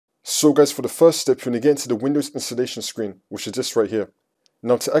So guys, for the first step, you're going to get into the Windows installation screen, which is this right here.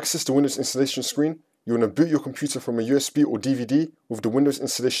 Now to access the Windows installation screen, you want to boot your computer from a USB or DVD with the Windows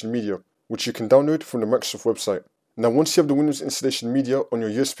installation media, which you can download from the Microsoft website. Now once you have the Windows installation media on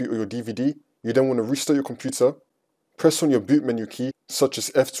your USB or your DVD, you then want to restart your computer, press on your boot menu key, such as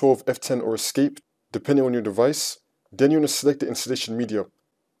F12, F10 or Escape, depending on your device. Then you want to select the installation media.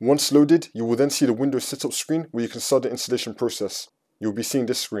 Once loaded, you will then see the Windows setup screen where you can start the installation process. You'll be seeing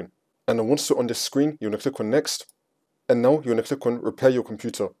this screen. And then once you're on this screen, you want to click on Next. And now you want to click on Repair Your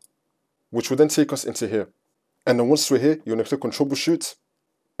Computer, which will then take us into here. And then once we're here, you want to click on Troubleshoot,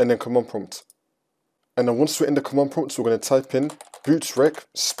 and then Command Prompt. And then once we're in the Command Prompt, we're going to type in bootrec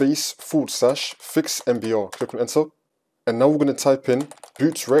 /fix mbr. Click on Enter. And now we're going to type in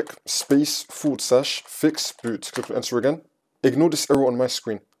bootrec /fix boot. Click on Enter again. Ignore this error on my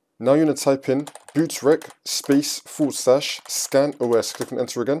screen. Now you're going to type in bootrec /scan os. Click on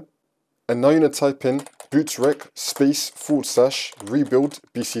Enter again. And now you're going to type in bootrec /rebuild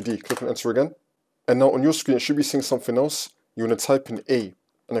bcd. Click on Enter again. And now on your screen, it should be saying something else. You want to type in A,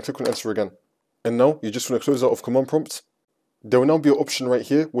 and then click on Enter again. And now you just want to close out of Command Prompt. There will now be an option right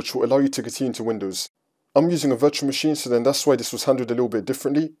here which will allow you to continue to Windows. I'm using a virtual machine, so then that's why this was handled a little bit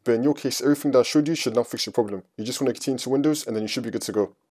differently. But in your case, everything that I showed you should now fix your problem. You just want to continue to Windows, and then you should be good to go.